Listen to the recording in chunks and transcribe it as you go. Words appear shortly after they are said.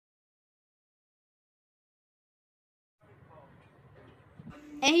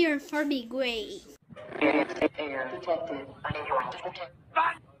Air for the gray.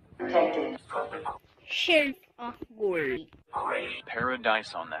 Sheriff of gold.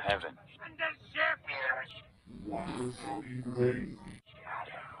 Paradise on the heaven.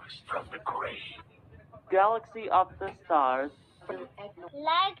 Galaxy of the stars.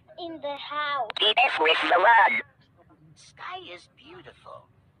 Light in the house. Sky is beautiful.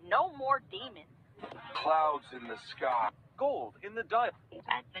 No more demons. Clouds in the sky. Gold in the dial.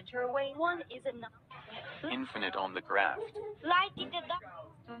 Adventure away. One is enough. Infinite on the graft. Light in the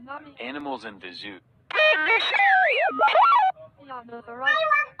dark. Animals in the zoo.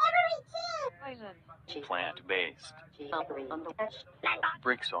 Plant-based.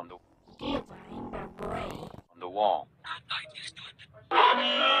 Bricks on the wall.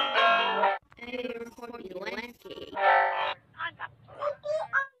 Air for the landscape.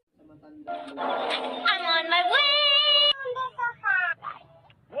 I'm on my way.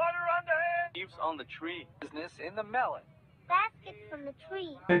 Water on the head. Leaves on the tree. Business in the melon. Basket from the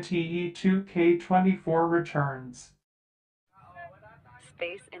tree. The TE2K24 returns.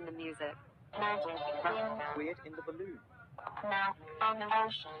 Space in the music. Weird in the balloon.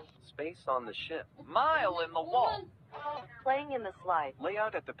 Space on the ship. Mile in the wall. Playing in the slide.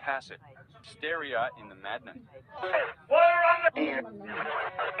 Layout at the passage. Stereo in the madness.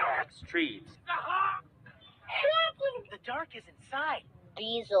 Streets. The dark is inside.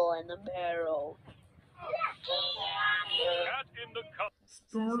 Diesel in the barrel. Cat in the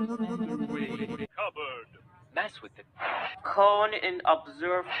cupboard. Mess with it. Cone and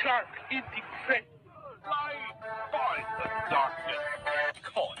observe. Shark in the print. Light by the darkness.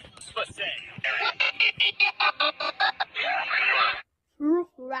 Coins for sale. Fruit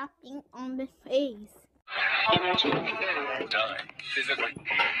wrapping on the face.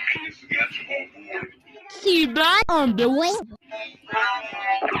 See blood on the way.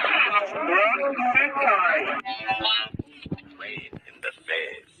 Rain in the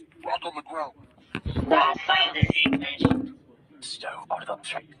face. Rock on the ground. Stone on the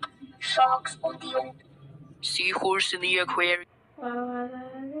tree. Sharks on the old. Seahorse in the aquarium.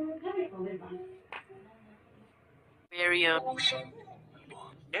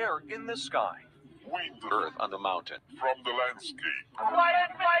 Air in the sky. Wind, earth on the mountain. From the landscape.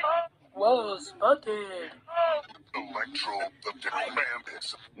 Whoa, spotted. Electro, the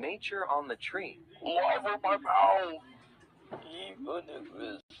bandits. Nature on the tree. Lava my mouth.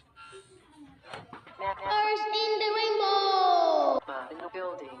 Stars in the rainbow. In the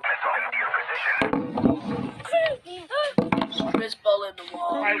building. Chris ball in the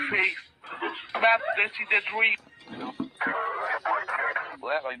wall. My face. Map dancing the dream.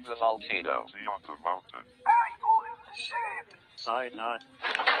 Left in the volcano. See on the mountain. Side knot.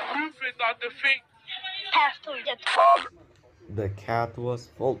 Movement on the feet. Pass through the The cat was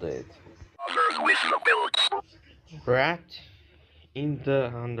folded. Others with the bullets. Rat in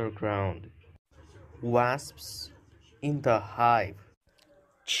the underground. Wasps in the hive.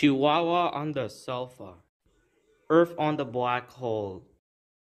 Chihuahua on the sofa. Earth on the black hole.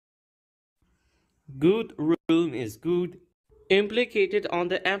 Good room is good. Implicated on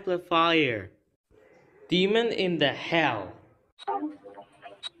the amplifier. Demon in the hell.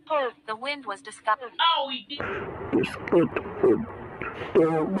 The wind was discovered. Oh, we did.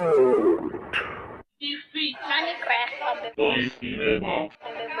 Defeat. money crash on the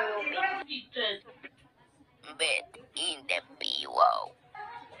Bed in the B-Wow.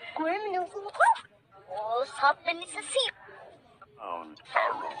 criminal. What's happening is a secret. Arrow in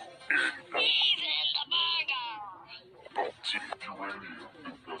He's in the burger.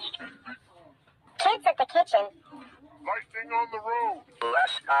 Kids at the kitchen. lightning on the road.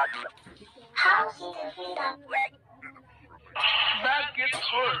 House in the brick. That gets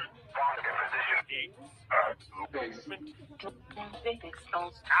hurt. Basement.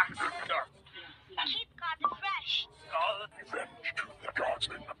 Keep got the fresh. Revenge to the gods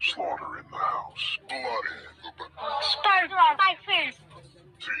and slaughter in the house. Blood in the Start on my face.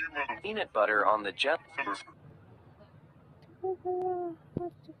 demon. Peanut butter on the jet.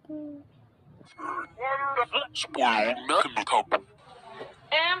 Spoiled milk cup.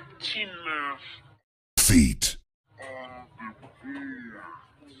 Empty move. Feet.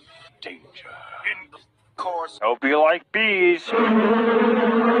 Danger. In the course. Hope you like bees.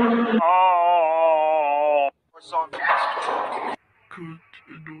 Oh. On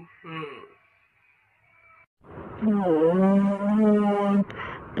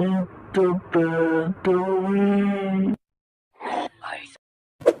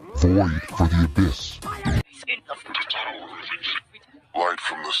Void for the abyss. Light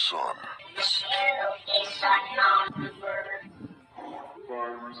from the sun.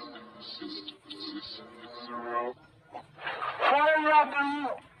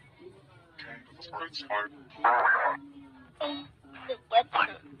 The weapon.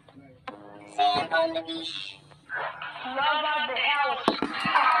 Sand on the beach. Love out the house.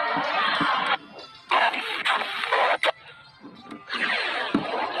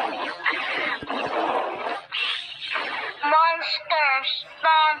 Monsters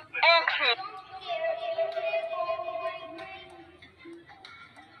spawn entry.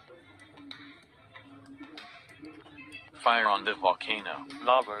 Fire on the volcano.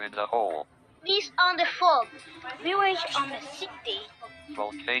 Lava in the hole. Beast on the fog. Village on the city.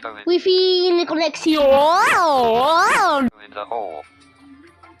 Volcano Wi-Fi connection. in the hole.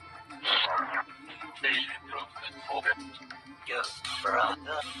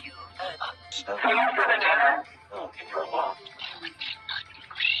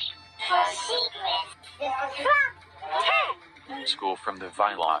 School from the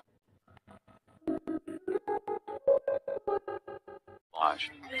Vylot.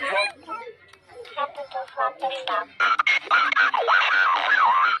 Lodge.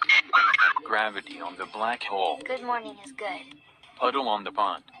 Gravity on the black hole. Good morning is good. Puddle on the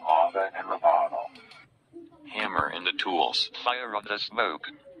pond. Lava in the bottle. Hammer in the tools. Fire on the smoke.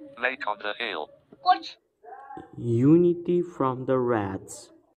 Lake on the hill. What? Unity from the rats.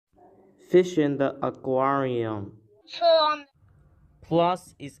 Fish in the aquarium. Turn.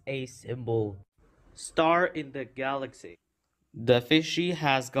 Plus is a symbol. Star in the galaxy. The fishy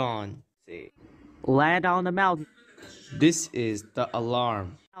has gone. Land on the mountain. This is the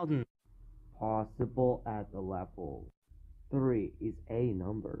alarm. Mountain. Possible at the level. 3 is a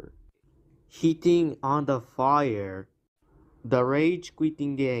number. Heating on the fire. The rage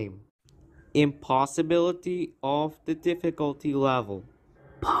quitting game. Impossibility of the difficulty level.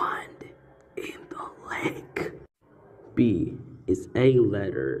 Pond in the lake. B is a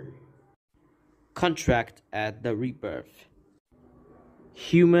letter. Contract at the rebirth.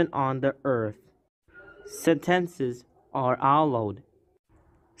 Human on the earth. Sentences are allowed.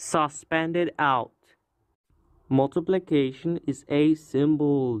 Suspended out. Multiplication is a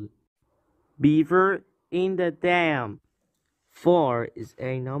symbol. Beaver in the dam. 4 is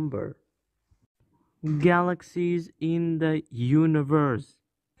a number. Galaxies in the universe.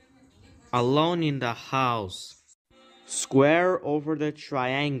 Alone in the house. Square over the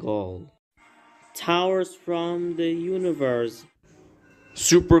triangle. Towers from the universe.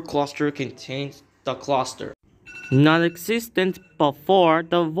 Supercluster contains the cluster. Non-existent before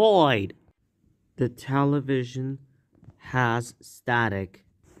the void. The television has static.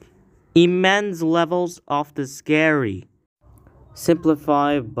 Immense levels of the scary.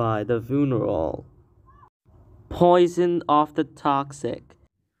 Simplified by the funeral. Poison of the toxic.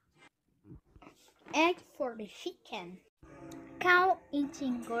 Egg for the chicken. Cow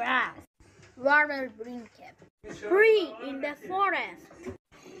eating grass. Water drinking. Tree in the forest.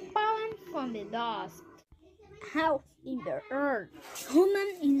 Pollen from the dust. House in the earth.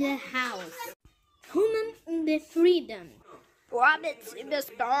 Human in the house. Human in the freedom. Rabbits in the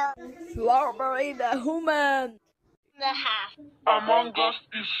star. Slaughter in the human. The half. Among us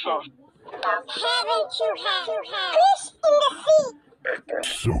is such. Haven't you had fish in the sea?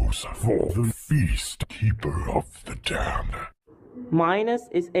 Souls for the feast, keeper of the damned. Minus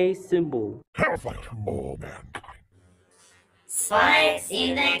is a symbol. Hellfire to all mankind. Spikes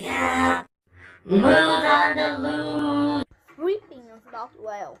in the gap. Move on the loose. Sleeping is not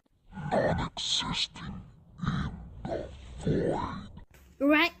well. Non-existing in the void.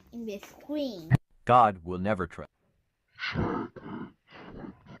 Right in the screen. God will never trust.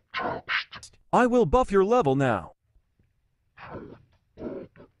 I will buff your level now.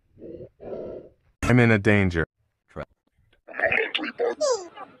 I'm in a danger.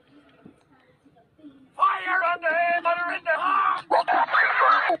 Fire on the head, butter in the heart!